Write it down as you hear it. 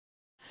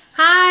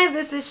Hi,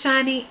 this is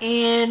Shani,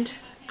 and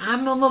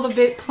I'm a little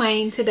bit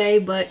plain today,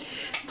 but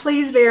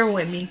please bear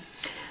with me.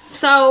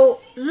 So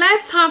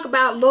let's talk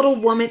about Little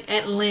Woman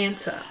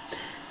Atlanta.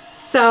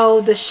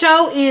 So the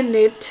show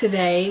ended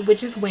today,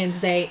 which is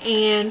Wednesday,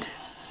 and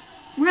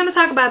we're going to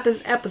talk about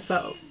this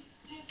episode.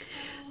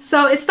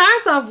 So it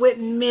starts off with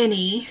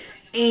Minnie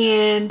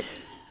and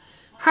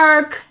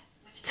her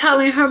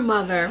telling her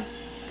mother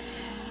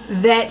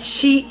that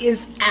she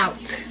is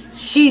out.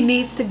 She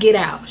needs to get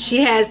out.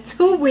 She has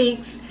 2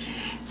 weeks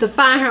to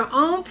find her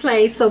own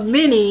place so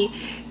Minnie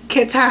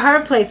can turn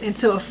her place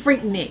into a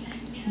freaknik,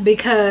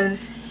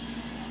 because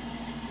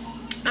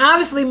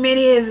obviously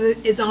Minnie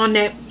is on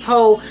that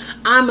whole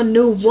I'm a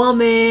new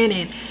woman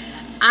and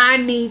I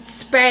need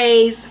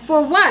space.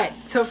 For what?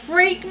 To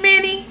freak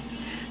Minnie?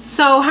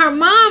 So her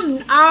mom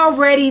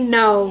already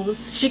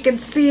knows, she can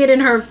see it in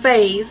her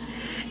face,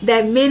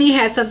 that Minnie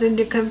has something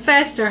to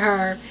confess to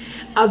her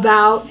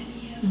about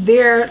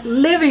their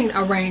living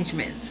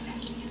arrangements.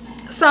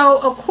 So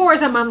of course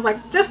her mom's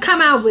like, just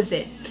come out with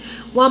it.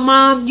 Well,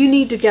 Mom, you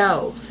need to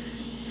go.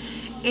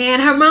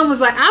 And her mom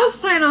was like, I was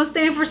planning on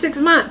staying for 6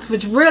 months,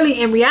 which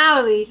really in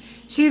reality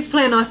she's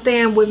planning on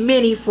staying with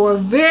Minnie for a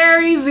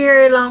very,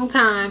 very long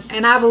time,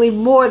 and I believe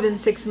more than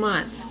 6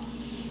 months,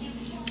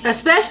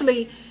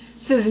 especially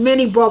since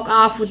Minnie broke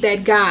off with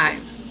that guy.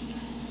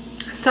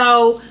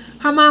 So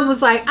her mom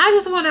was like, I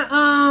just want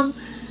to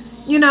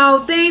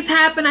things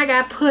happen, I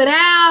got put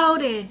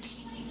out, and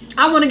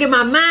I want to get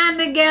my mind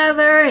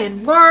together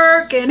and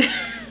work, and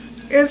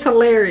it's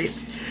hilarious.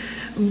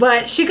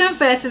 But she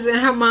confesses, and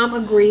her mom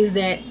agrees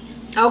that,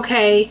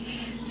 okay,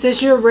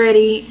 since you're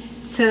ready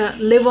to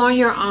live on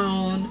your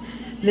own,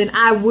 then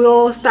I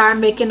will start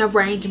making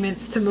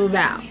arrangements to move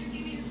out.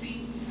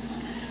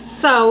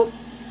 So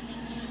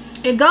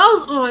it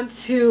goes on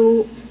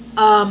to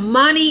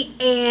Money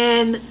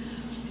and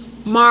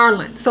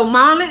Marlon. So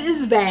Marlon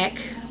is back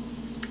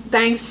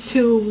thanks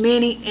to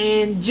Minnie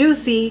and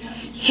Juicy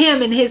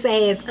hemming his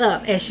ass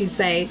up, as she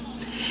say.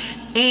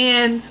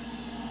 And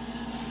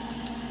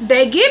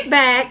they get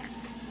back,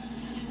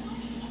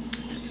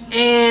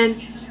 and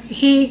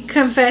he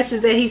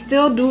confesses that he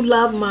still do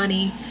love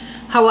Money.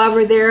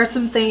 However, there are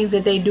some things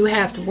that they do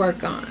have to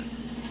work on.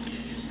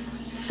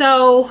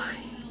 So,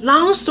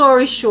 long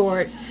story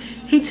short,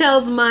 he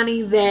tells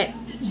Money that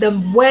the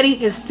wedding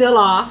is still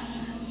off,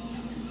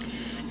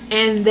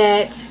 and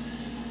that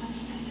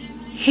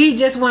he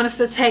just wants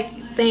us to take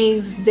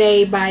things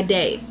day by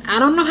day. I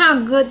don't know how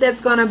good that's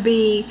gonna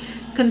be,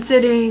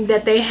 considering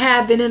that they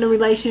have been in a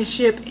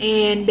relationship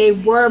and they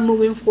were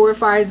moving forward as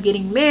far as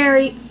getting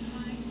married.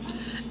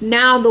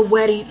 Now the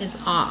wedding is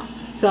off.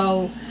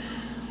 So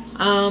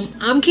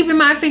I'm keeping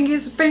my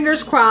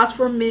fingers crossed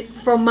for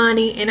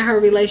Money and her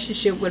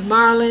relationship with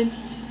Marlon.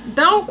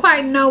 Don't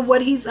quite know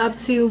what he's up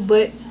to,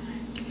 but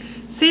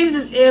seems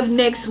as if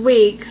next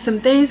week some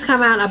things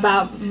come out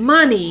about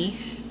Money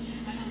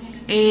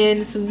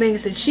and some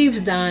things that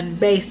she's done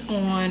based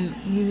on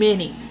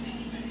Minnie.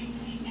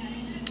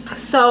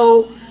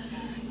 So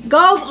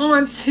goes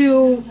on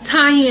to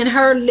Tanya and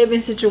her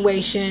living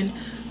situation,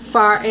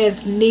 far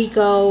as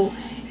Nico.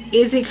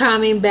 Is he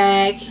coming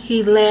back?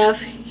 He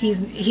left.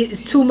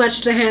 He's too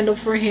much to handle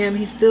for him.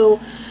 He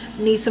still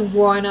needs some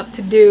growing up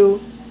to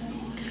do.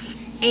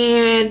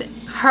 And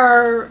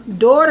her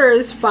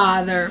daughter's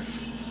father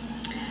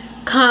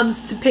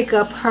comes to pick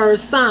up her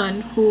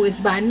son, who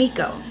is by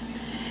Nico.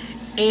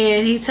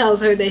 And he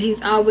tells her that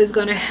he's always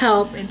going to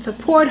help and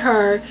support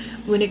her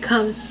when it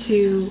comes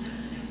to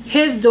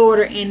his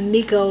daughter and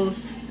Nico's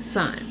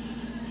son.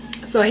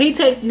 So he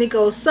takes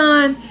Nico's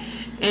son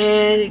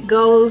and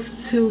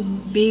goes to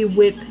be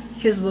with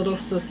his little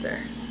sister.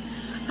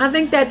 I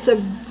think that's a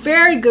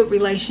very good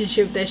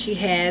relationship that she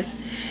has.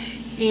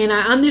 And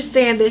I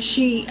understand that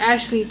she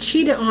actually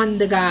cheated on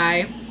the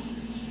guy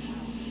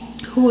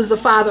who was the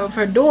father of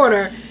her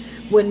daughter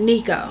with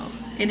Nico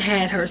and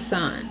had her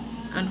son,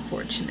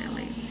 unfortunately.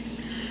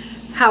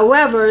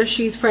 However,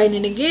 she's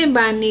pregnant again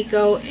by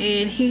Nico,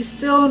 and he's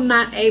still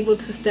not able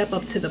to step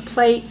up to the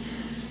plate.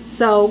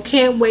 So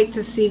can't wait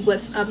to see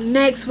what's up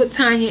next with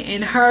Tanya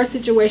and her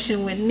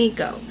situation with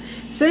Nico.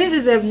 Seems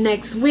as if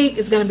next week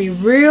it's going to be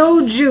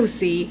real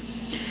juicy.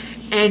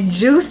 And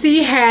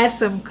Juicy has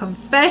some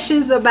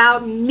confessions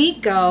about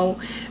Nico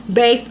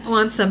based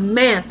on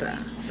Samantha.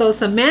 So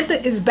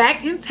Samantha is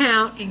back in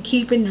town and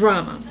keeping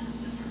drama.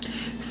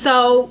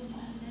 So,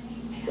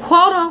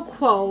 quote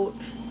unquote,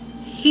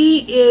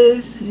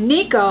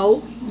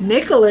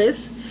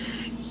 Nicholas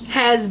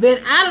has been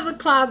out of the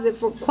closet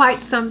for quite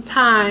some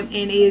time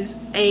and is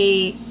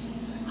a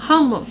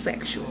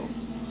homosexual.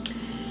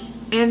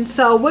 And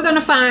so we're going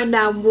to find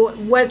out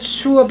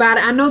what's true about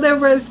it. I know there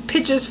was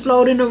pictures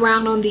floating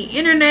around on the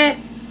internet,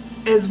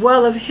 as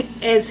well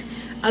as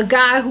a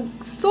guy who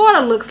sort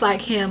of looks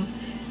like him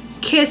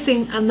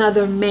kissing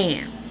another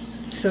man.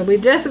 So we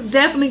just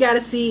definitely got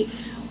to see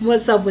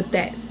what's up with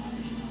that.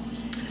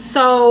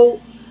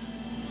 So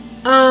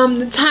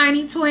the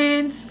Tiny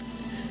Twins,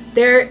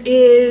 there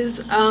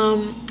is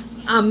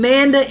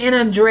Amanda and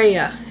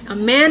Andrea.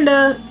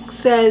 Amanda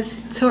says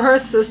to her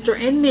sister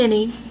and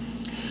Minnie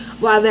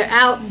while they're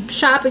out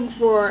shopping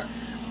for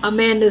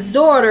Amanda's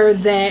daughter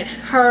that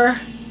her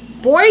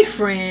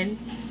boyfriend,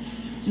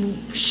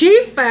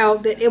 she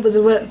felt that it was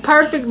a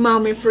perfect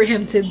moment for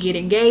him to get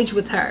engaged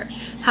with her.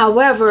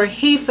 However,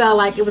 he felt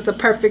like it was a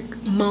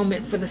perfect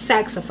moment for the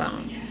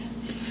saxophone.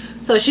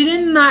 So she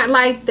did not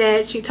like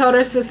that. She told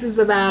her sisters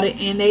about it,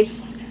 and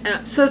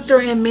sister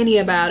and Minnie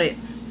about it.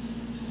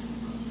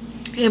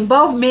 And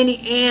both Minnie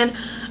and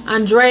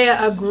Andrea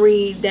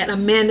agreed that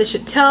Amanda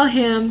should tell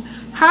him,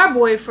 her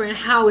boyfriend,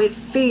 how it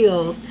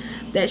feels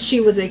that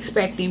she was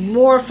expecting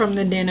more from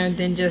the dinner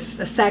than just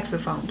a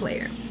saxophone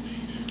player.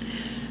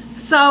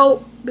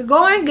 So the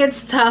going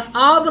gets tough.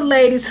 All the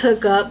ladies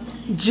hook up.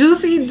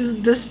 Juicy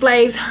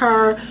displays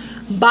her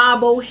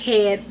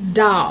bobblehead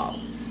doll,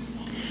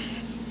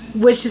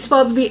 which is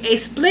supposed to be a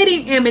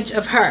splitting image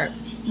of her.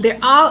 They're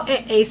all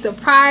at a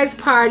surprise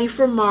party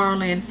for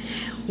Marlon,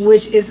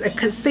 which is a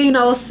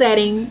casino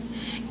setting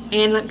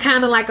and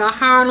kind of like a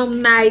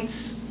Harlem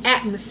Nights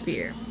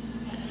atmosphere.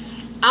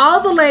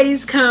 All the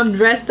ladies come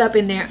dressed up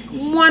in their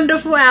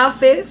wonderful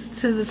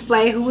outfits to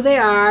display who they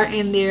are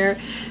and their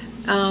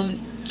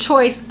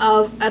choice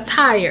of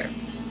attire.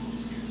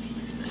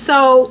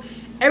 So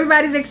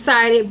everybody's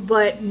excited,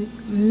 but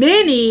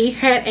Minnie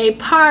had a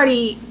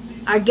party,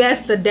 I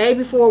guess the day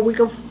before, a week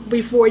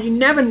before, you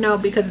never know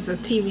because it's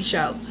a TV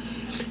show,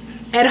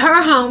 at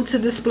her home to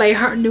display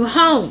her new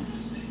home.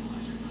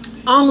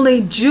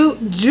 Only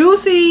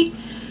Juicy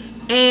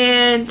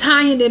and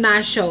Tanya did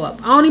not show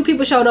up. Only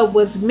people showed up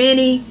was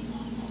Money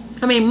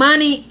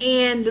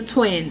and the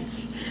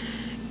twins.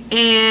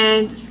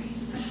 And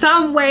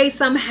some way,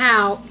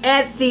 somehow,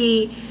 at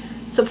the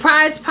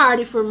surprise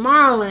party for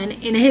Marlon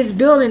in his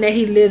building that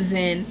he lives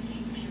in,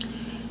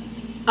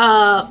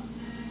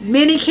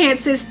 Minnie can't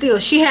sit still.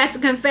 She has to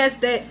confess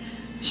that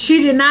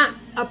she did not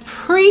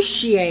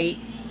appreciate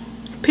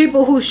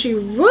people who she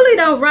really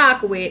don't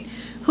rock with,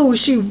 who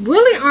she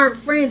really aren't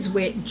friends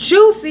with,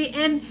 Juicy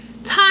and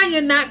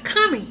Tanya not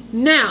coming.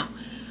 Now,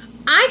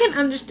 I can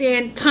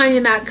understand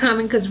Tanya not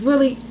coming because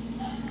really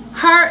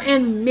her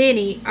and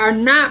Minnie are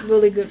not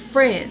really good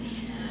friends.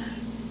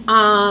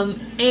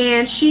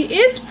 And she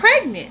is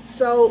pregnant.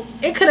 So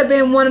it could have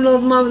been one of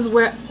those moments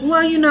where,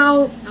 well, you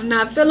know, I'm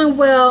not feeling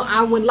well.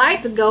 I would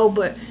like to go,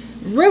 but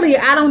really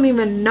I don't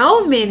even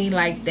know Minnie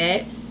like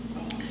that.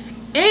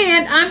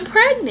 And I'm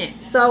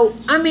pregnant. So,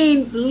 I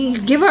mean,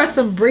 give her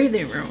some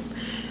breathing room.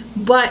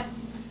 But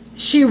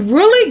she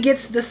really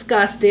gets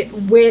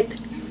disgusted with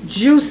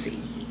Juicy.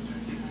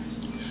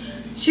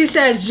 She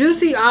says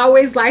Juicy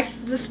always likes to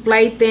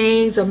display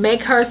things or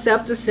make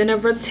herself the center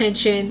of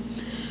attention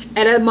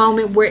at a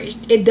moment where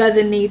it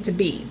doesn't need to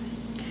be.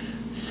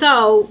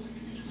 So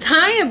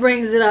Tanya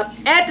brings it up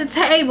at the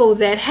table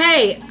that,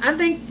 hey, I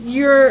think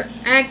you're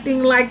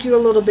acting like you're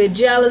a little bit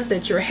jealous,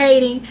 that you're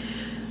hating.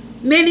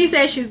 Minnie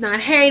says she's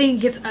not hating,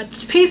 gets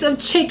a piece of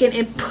chicken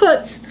and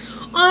puts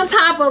on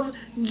top of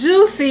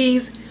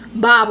Juicy's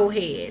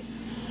bobblehead.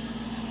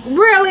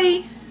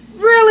 Really?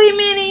 Really,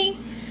 Minnie?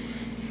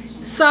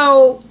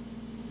 So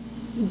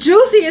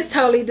Juicy is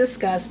totally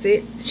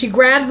disgusted. She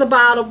grabs the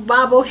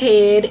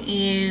bobblehead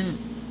and,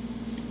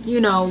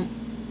 you know,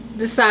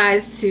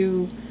 decides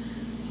to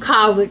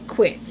call it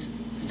quits.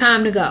 It's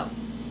time to go.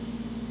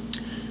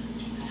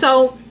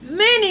 So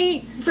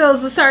Minnie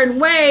feels a certain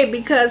way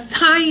because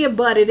Tanya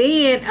butted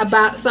in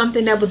about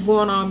something that was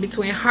going on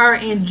between her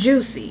and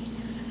Juicy.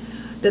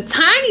 The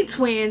Tiny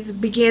twins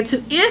begin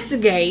to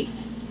instigate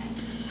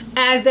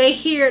as they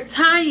hear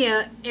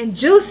Tanya and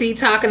Juicy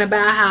talking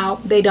about how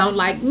they don't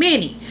like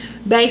Minnie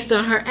based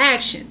on her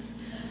actions.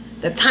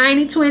 The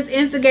Tiny twins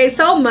instigate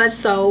so much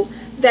so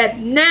that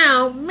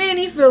now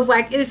Minnie feels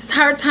like it's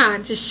her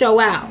time to show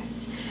out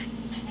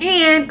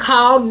and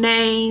call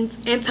names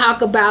and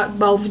talk about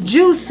both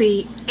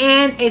Juicy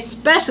and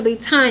especially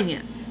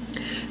Tanya.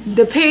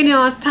 Depending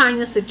on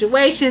Tanya's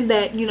situation,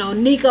 that, you know,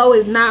 Nico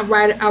is not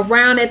right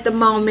around at the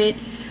moment,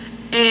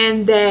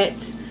 and that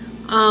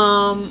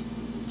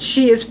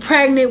she is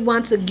pregnant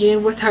once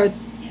again with her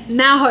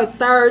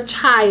third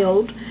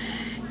child.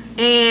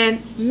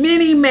 And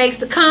Minnie makes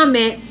the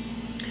comment,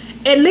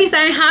 at least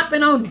I ain't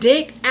hopping on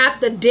dick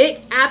after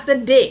dick after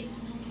dick.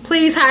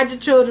 Please hide your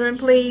children,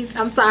 please.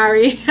 I'm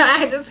sorry.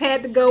 I just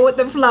had to go with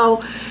the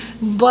flow.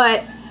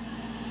 But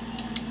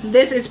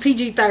this is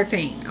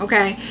PG-13,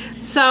 okay?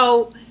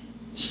 So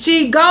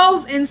she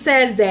goes and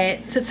says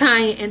that to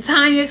Tanya, and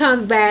Tanya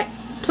comes back,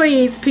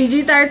 please,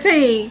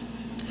 PG-13.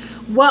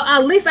 Well,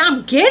 at least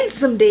I'm getting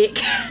some dick.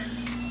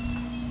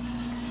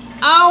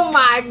 Oh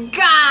my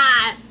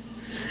God.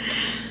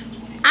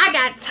 I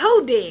got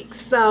 2 dicks.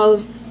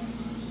 So,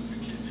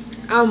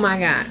 oh my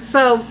God.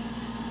 So,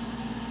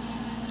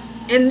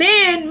 and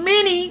then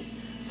Minnie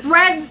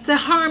threatens to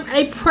harm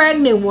a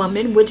pregnant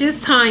woman, which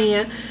is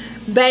Tanya,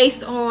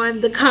 based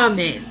on the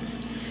comments,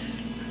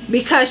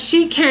 because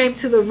she came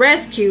to the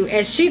rescue,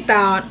 as she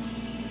thought,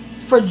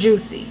 for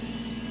Juicy.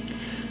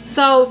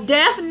 So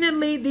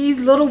definitely these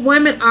little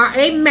women are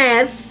a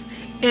mess,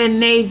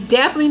 and they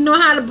definitely know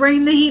how to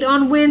bring the heat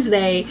on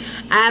Wednesday.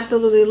 I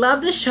absolutely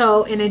love the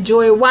show and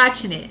enjoy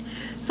watching it.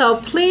 So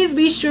please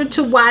be sure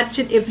to watch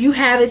it if you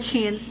have a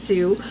chance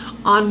to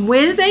on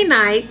Wednesday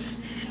nights.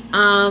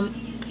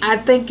 I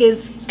think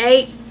it's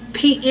 8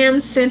 p.m.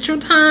 Central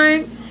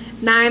Time,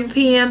 9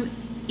 p.m.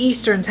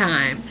 Eastern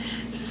Time.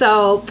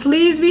 So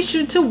please be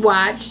sure to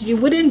watch. You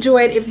would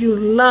enjoy it if you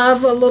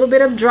love a little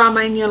bit of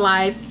drama in your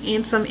life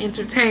and some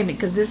entertainment,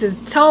 because this is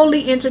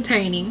totally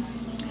entertaining.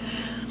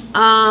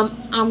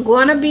 I'm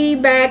going to be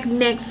back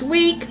next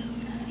week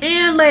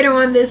and later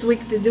on this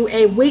week to do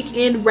a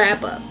weekend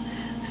wrap up.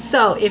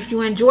 So if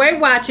you enjoy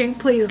watching,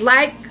 please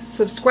like,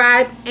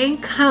 subscribe,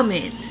 and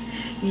comment.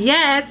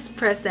 Yes,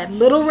 press that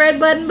little red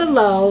button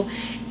below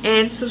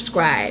and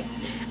subscribe.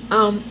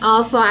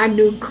 Also, I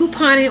do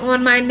couponing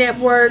on my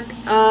network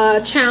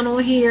channel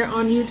here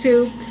on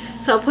YouTube,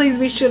 so please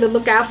be sure to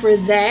look out for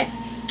that.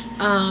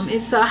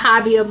 It's a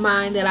hobby of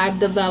mine that I've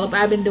developed.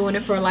 I've been doing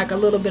it for like a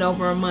little bit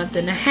over a month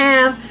and a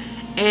half,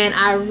 and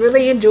I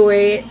really enjoy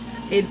it.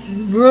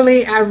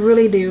 I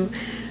really do.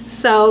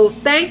 So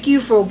thank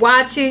you for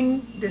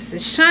watching. This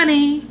is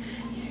Shani.